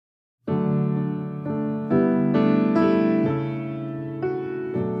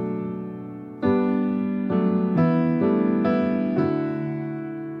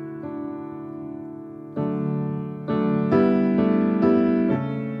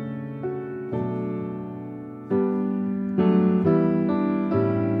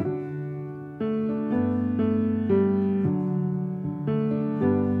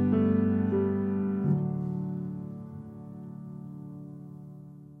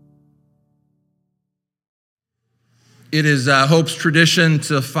It is Hope's tradition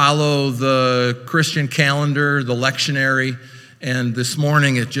to follow the Christian calendar, the lectionary, and this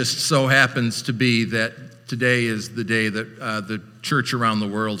morning it just so happens to be that today is the day that the church around the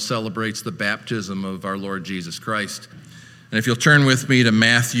world celebrates the baptism of our Lord Jesus Christ. And if you'll turn with me to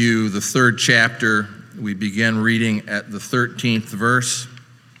Matthew, the 3rd chapter, we begin reading at the 13th verse.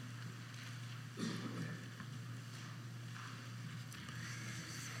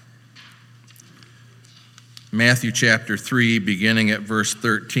 Matthew chapter 3, beginning at verse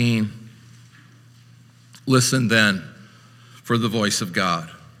 13. Listen then for the voice of God.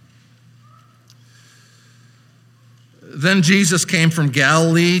 Then Jesus came from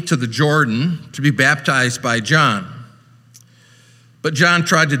Galilee to the Jordan to be baptized by John. But John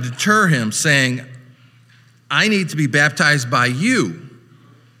tried to deter him, saying, I need to be baptized by you,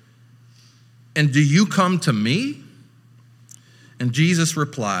 and do you come to me? And Jesus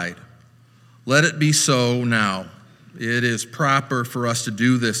replied, let it be so now. It is proper for us to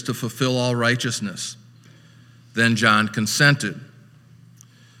do this to fulfill all righteousness. Then John consented.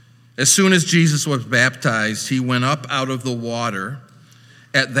 As soon as Jesus was baptized, he went up out of the water.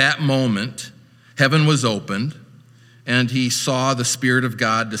 At that moment, heaven was opened, and he saw the Spirit of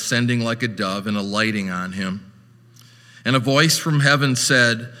God descending like a dove and alighting on him. And a voice from heaven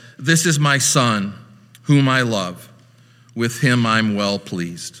said, this is my Son, whom I love. With him I'm well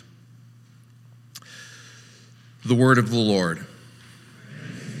pleased. The word of the Lord.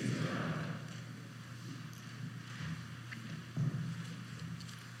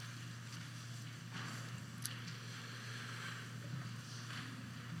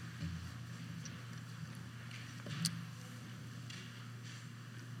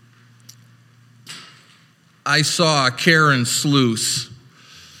 I saw Karen Sluice,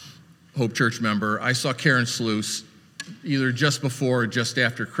 Hope Church member. I saw Karen Sluice either just before or just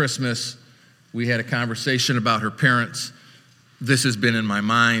after Christmas. We had a conversation about her parents. This has been in my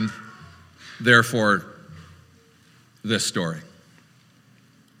mind, therefore, this story.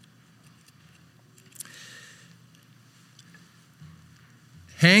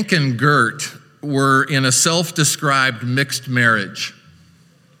 Hank and Gert were in a self-described mixed marriage.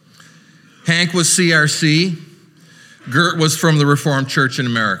 Hank was CRC, Gert was from the Reformed Church in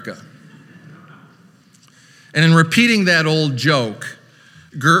America. And in repeating that old joke,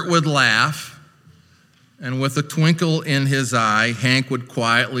 Gert would laugh, and with a twinkle in his eye, Hank would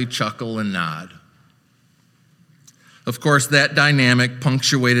quietly chuckle and nod. Of course, that dynamic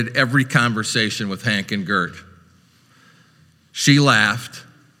punctuated every conversation with Hank and Gert. She laughed,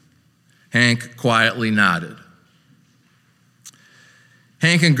 Hank quietly nodded.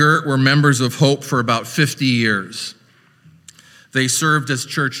 Hank and Gert were members of Hope for about 50 years. They served as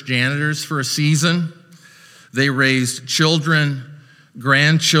church janitors for a season. They raised children,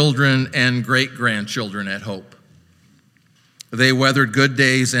 grandchildren, and great-grandchildren at Hope. They weathered good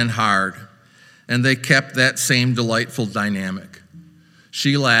days and hard, and they kept that same delightful dynamic.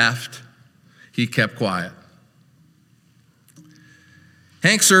 She laughed, he kept quiet.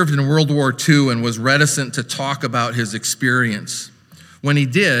 Hank served in World War II and was reticent to talk about his experience. When he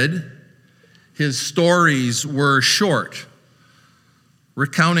did, his stories were short,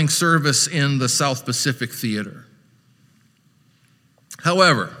 recounting service in the South Pacific Theater.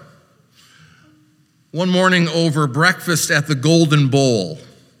 However, one morning over breakfast at the Golden Bowl,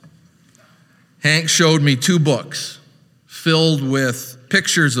 Hank showed me 2 books filled with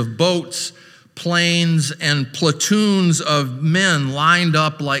pictures of boats, planes, and platoons of men lined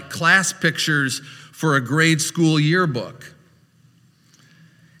up like class pictures for a grade school yearbook.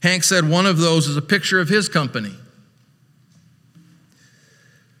 Hank said one of those is a picture of his company.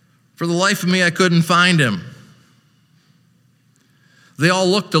 For the life of me, I couldn't find him. They all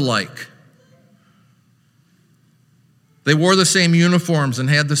looked alike. They wore the same uniforms and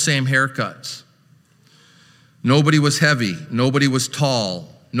had the same haircuts. Nobody was heavy. Nobody was tall.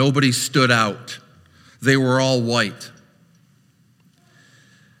 Nobody stood out. They were all white.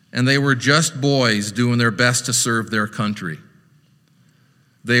 And they were just boys doing their best to serve their country.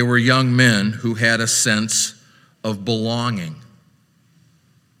 They were young men who had a sense of belonging.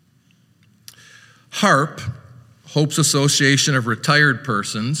 HARP, Hope's Association of Retired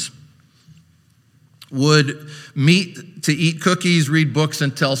Persons, would meet to eat cookies, read books,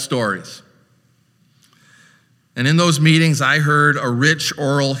 and tell stories. And in those meetings, I heard a rich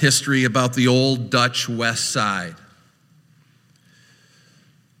oral history about the old Dutch West Side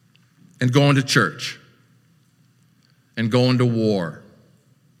and going to church and going to war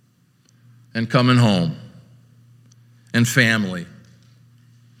and coming home and family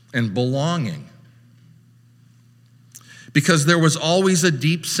and belonging. Because there was always a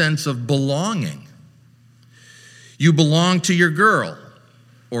deep sense of belonging. You belong to your girl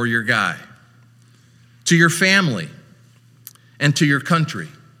or your guy, to your family, and to your country.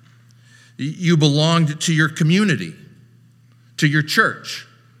 You belonged to your community, to your church,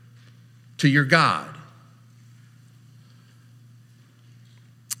 to your God.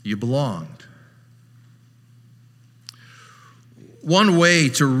 You belonged. One way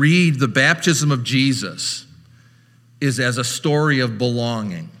to read the baptism of Jesus is as a story of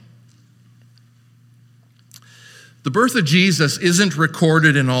belonging. The birth of Jesus isn't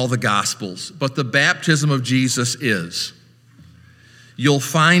recorded in all the Gospels, but the baptism of Jesus is. You'll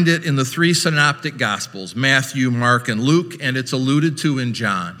find it in the three synoptic Gospels, Matthew, Mark, and Luke, and it's alluded to in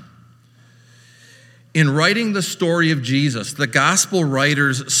John. In writing the story of Jesus, the Gospel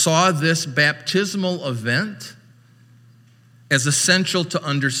writers saw this baptismal event as essential to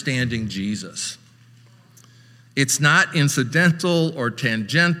understanding Jesus. It's not incidental or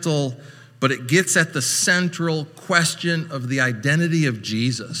tangential, but it gets at the central question of the identity of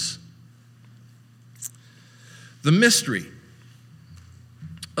Jesus. The mystery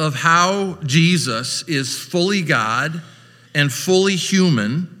of how Jesus is fully God and fully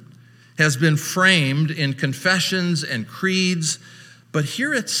human has been framed in confessions and creeds, but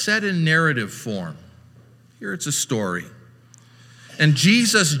here it's set in narrative form. Here it's a story. And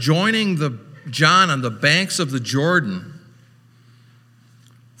Jesus joining John on the banks of the Jordan.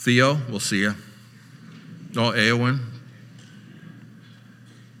 Theo, we'll see you. Oh, Eowyn.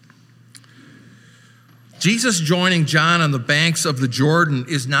 Jesus joining John on the banks of the Jordan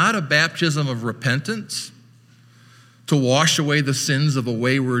is not a baptism of repentance to wash away the sins of a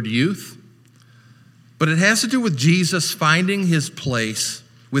wayward youth, but it has to do with Jesus finding his place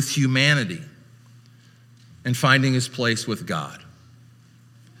with humanity and finding his place with God.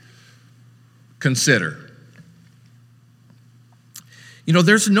 Consider.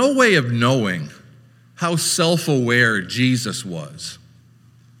 There's no way of knowing how self-aware Jesus was.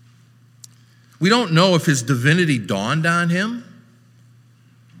 We don't know if his divinity dawned on him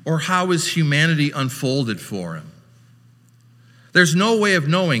or how his humanity unfolded for him. There's no way of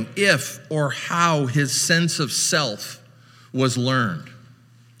knowing if or how his sense of self was learned.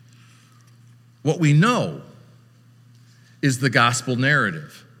 What we know is the gospel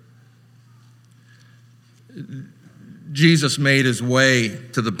narrative. Jesus made his way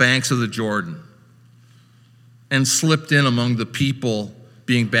to the banks of the Jordan and slipped in among the people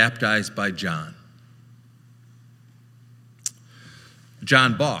being baptized by John.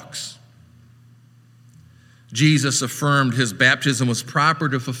 John balks. Jesus affirmed his baptism was proper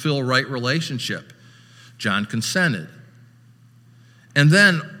to fulfill right relationship. John consented. And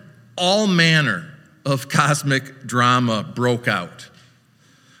then all manner of cosmic drama broke out.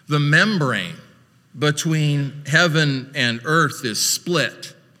 The membrane between heaven and earth is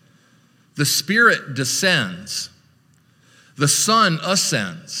split. The Spirit descends. The Son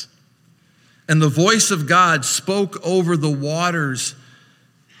ascends. And the voice of God spoke over the waters,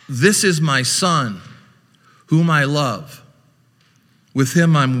 "This is my Son, whom I love. With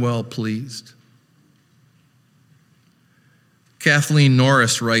him I'm well pleased." Kathleen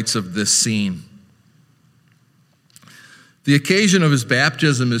Norris writes of this scene. The occasion of his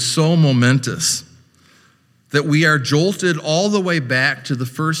baptism is so momentous that we are jolted all the way back to the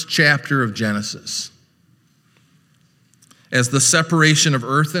first chapter of Genesis, as the separation of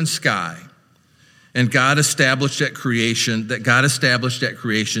earth and sky and God established at creation is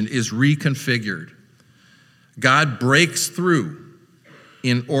reconfigured. God breaks through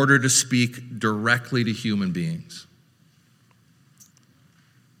in order to speak directly to human beings.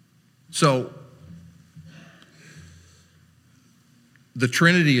 So, the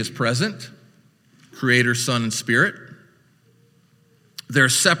Trinity is present, Creator, Son, and Spirit.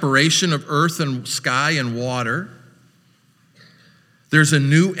 There's separation of earth and sky and water. There's a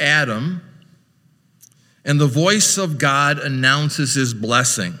new Adam, and the voice of God announces his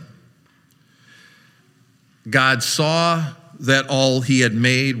blessing. God saw that all he had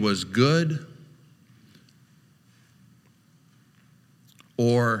made was good,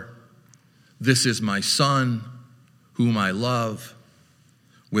 or "This is my Son, whom I love.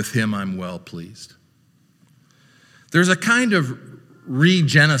 With him I'm well pleased." There's a kind of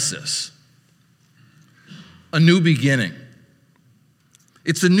regenesis, a new beginning.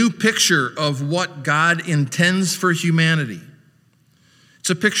 It's a new picture of what God intends for humanity. It's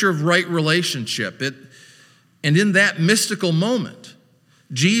a picture of right relationship. And in that mystical moment,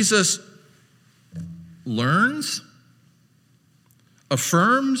 Jesus learns,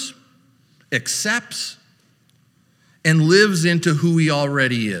 affirms, accepts, and lives into who he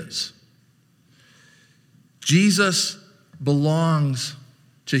already is. Jesus belongs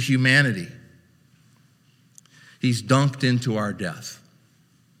to humanity. He's dunked into our death.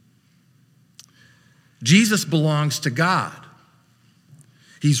 Jesus belongs to God.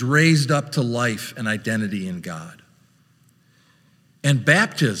 He's raised up to life and identity in God. And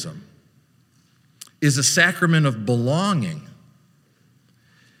baptism is a sacrament of belonging,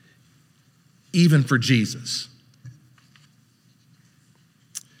 even for Jesus.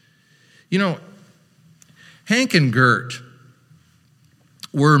 You know, Hank and Gert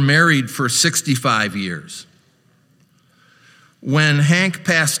were married for 65 years. When Hank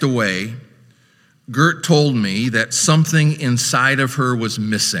passed away, Gert told me that something inside of her was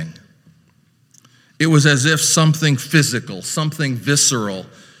missing. It was as if something physical, something visceral,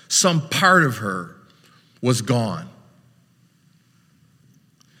 some part of her was gone.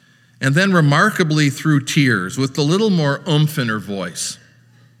 And then remarkably through tears, with a little more oomph in her voice,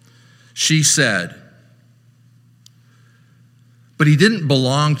 she said, "But he didn't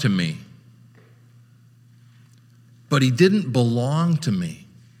belong to me. But he didn't belong to me."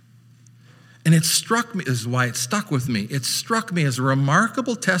 And it struck me, this is why it stuck with me. It struck me as a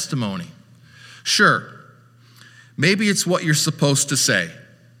remarkable testimony. Sure, maybe it's what you're supposed to say.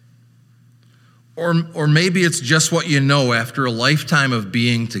 Or maybe it's just what you know after a lifetime of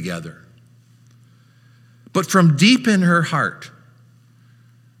being together. But from deep in her heart,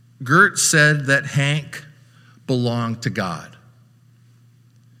 Gert said that Hank belonged to God.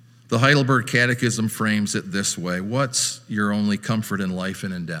 The Heidelberg Catechism frames it this way: what's your only comfort in life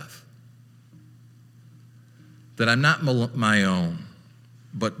and in death? That I'm not my own,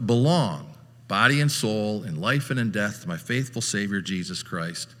 but belong, body and soul, in life and in death, to my faithful Savior, Jesus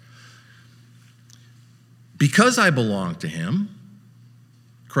Christ. Because I belong to him,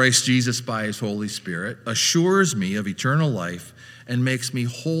 Christ Jesus, by his Holy Spirit, assures me of eternal life and makes me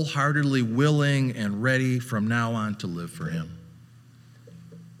wholeheartedly willing and ready from now on to live for him.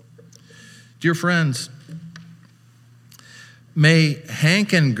 Dear friends, may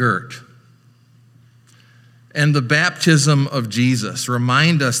Hank and Gert and the baptism of Jesus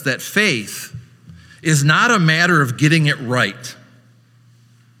remind us that faith is not a matter of getting it right,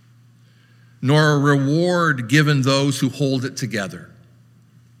 nor a reward given those who hold it together.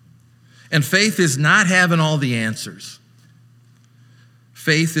 And faith is not having all the answers.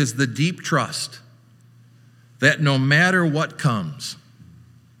 Faith is the deep trust that no matter what comes,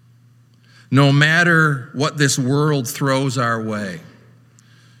 no matter what this world throws our way,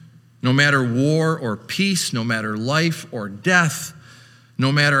 no matter war or peace, no matter life or death,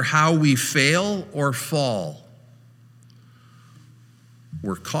 no matter how we fail or fall,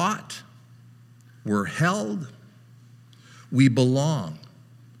 we're caught, we're held, we belong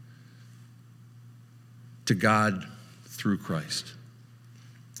to God through Christ.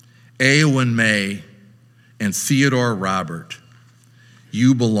 Eowyn May and Theodore Robert,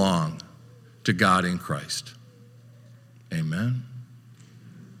 you belong to God in Christ. Amen.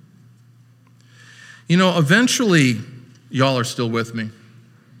 You know, eventually, y'all are still with me?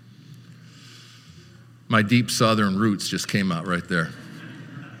 My deep Southern roots just came out right there.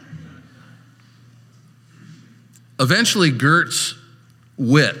 Eventually, Gert's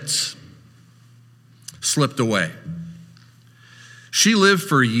wits slipped away. She lived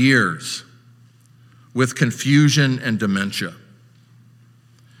for years with confusion and dementia.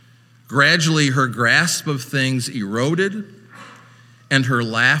 Gradually, her grasp of things eroded, and her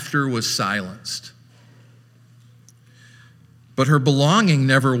laughter was silenced. But her belonging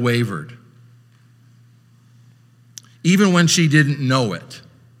never wavered, even when she didn't know it.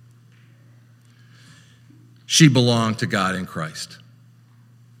 She belonged to God in Christ.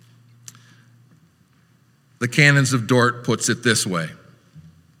 The Canons of Dort puts it this way.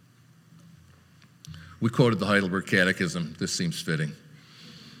 We quoted the Heidelberg Catechism. This seems fitting.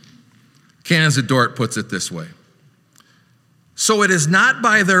 Canons of Dort puts it this way. So it is not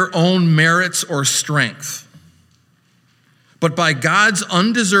by their own merits or strength, but by God's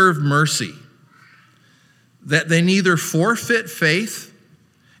undeserved mercy that they neither forfeit faith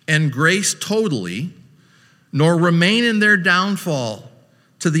and grace totally, nor remain in their downfall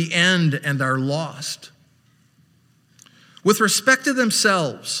to the end and are lost. With respect to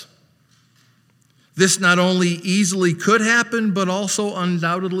themselves, this not only easily could happen, but also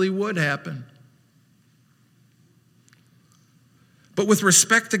undoubtedly would happen. But with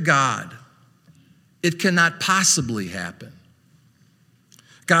respect to God, it cannot possibly happen.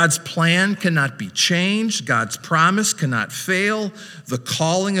 God's plan cannot be changed. God's promise cannot fail. The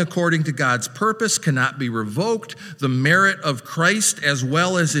calling according to God's purpose cannot be revoked. The merit of Christ, as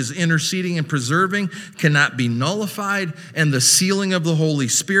well as his interceding and preserving, cannot be nullified. And the sealing of the Holy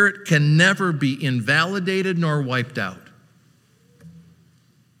Spirit can never be invalidated nor wiped out.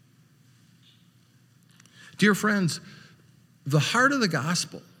 Dear friends, the heart of the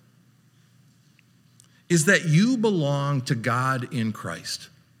gospel is that you belong to God in Christ,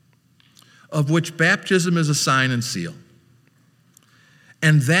 of which baptism is a sign and seal.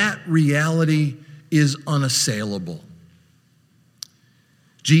 And that reality is unassailable.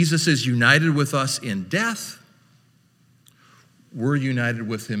 Jesus is united with us in death. We're united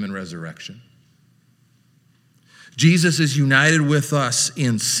with him in resurrection. Jesus is united with us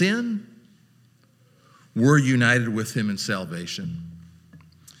in sin. We're united with him in salvation.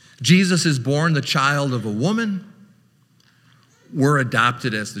 Jesus is born the child of a woman. We're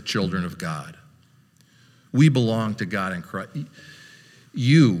adopted as the children of God. We belong to God in Christ.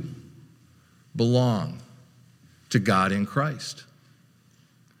 You belong to God in Christ.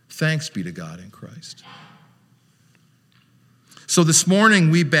 Thanks be to God in Christ. So this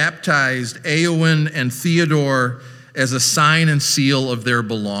morning we baptized Eowyn and Theodore as a sign and seal of their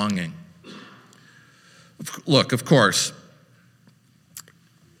belonging. Look, of course,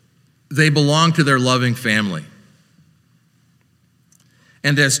 they belong to their loving family.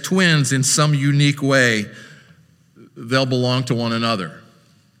 And as twins, in some unique way, they'll belong to one another.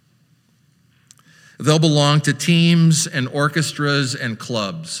 They'll belong to teams and orchestras and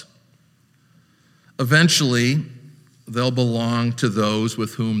clubs. Eventually, they'll belong to those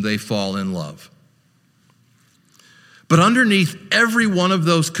with whom they fall in love. But underneath every one of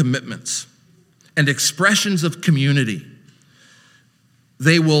those commitments and expressions of community,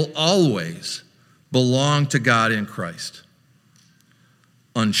 they will always belong to God in Christ.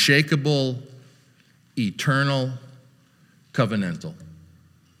 Unshakable, eternal, covenantal.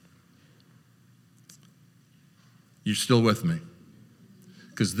 You're still with me?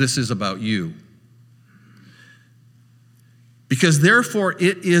 Because this is about you. Because therefore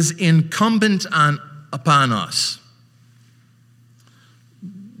it is incumbent upon us,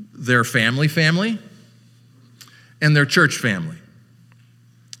 their family, and their church family,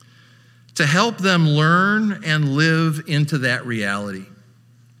 to help them learn and live into that reality.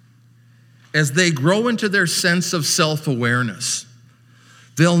 As they grow into their sense of self-awareness,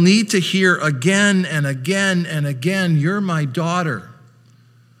 they'll need to hear again and again and again, "You're my daughter,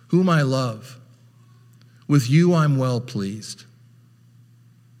 whom I love. With you I'm well pleased.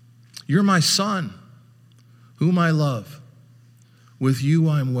 You're my son, whom I love. With you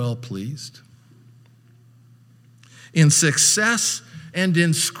I'm well pleased." In success and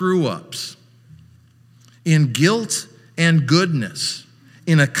in screw-ups, in guilt and goodness,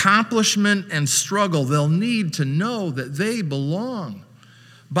 in accomplishment and struggle, they'll need to know that they belong,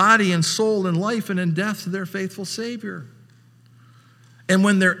 body and soul, in life and in death, to their faithful Savior. And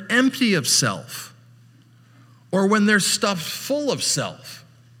when they're empty of self, or when they're stuffed full of self,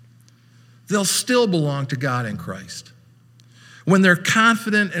 they'll still belong to God in Christ. When they're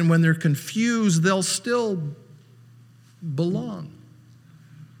confident and when they're confused, they'll still belong.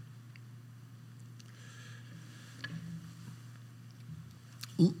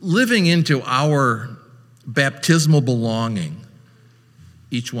 Living into our baptismal belonging,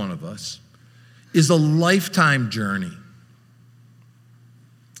 each one of us, is a lifetime journey.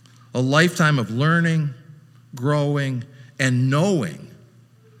 A lifetime of learning, growing, and knowing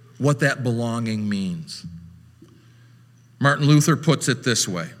what that belonging means. Martin Luther puts it this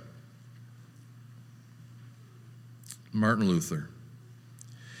way. Martin Luther.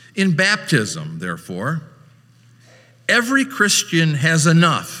 In baptism, therefore, every Christian has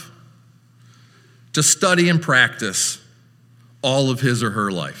enough to study and practice all of his or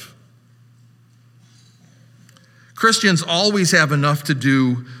her life. Christians always have enough to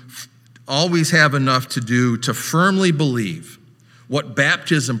do to firmly believe what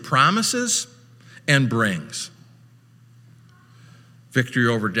baptism promises and brings. Victory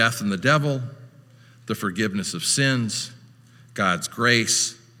over death and the devil, the forgiveness of sins, God's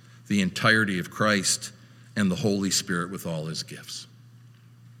grace, the entirety of Christ, and the Holy Spirit with all his gifts.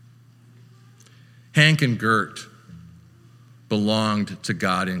 Hank and Gert belonged to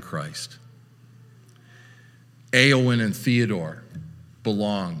God in Christ. Eowyn and Theodore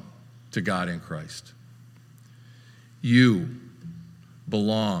belong to God in Christ. You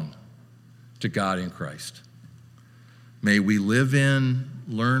belong to God in Christ. May we live in,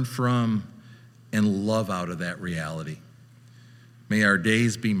 learn from, and love out of that reality. May our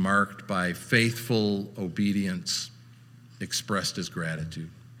days be marked by faithful obedience expressed as gratitude.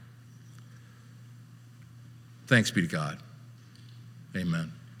 Thanks be to God.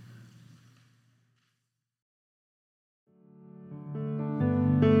 Amen.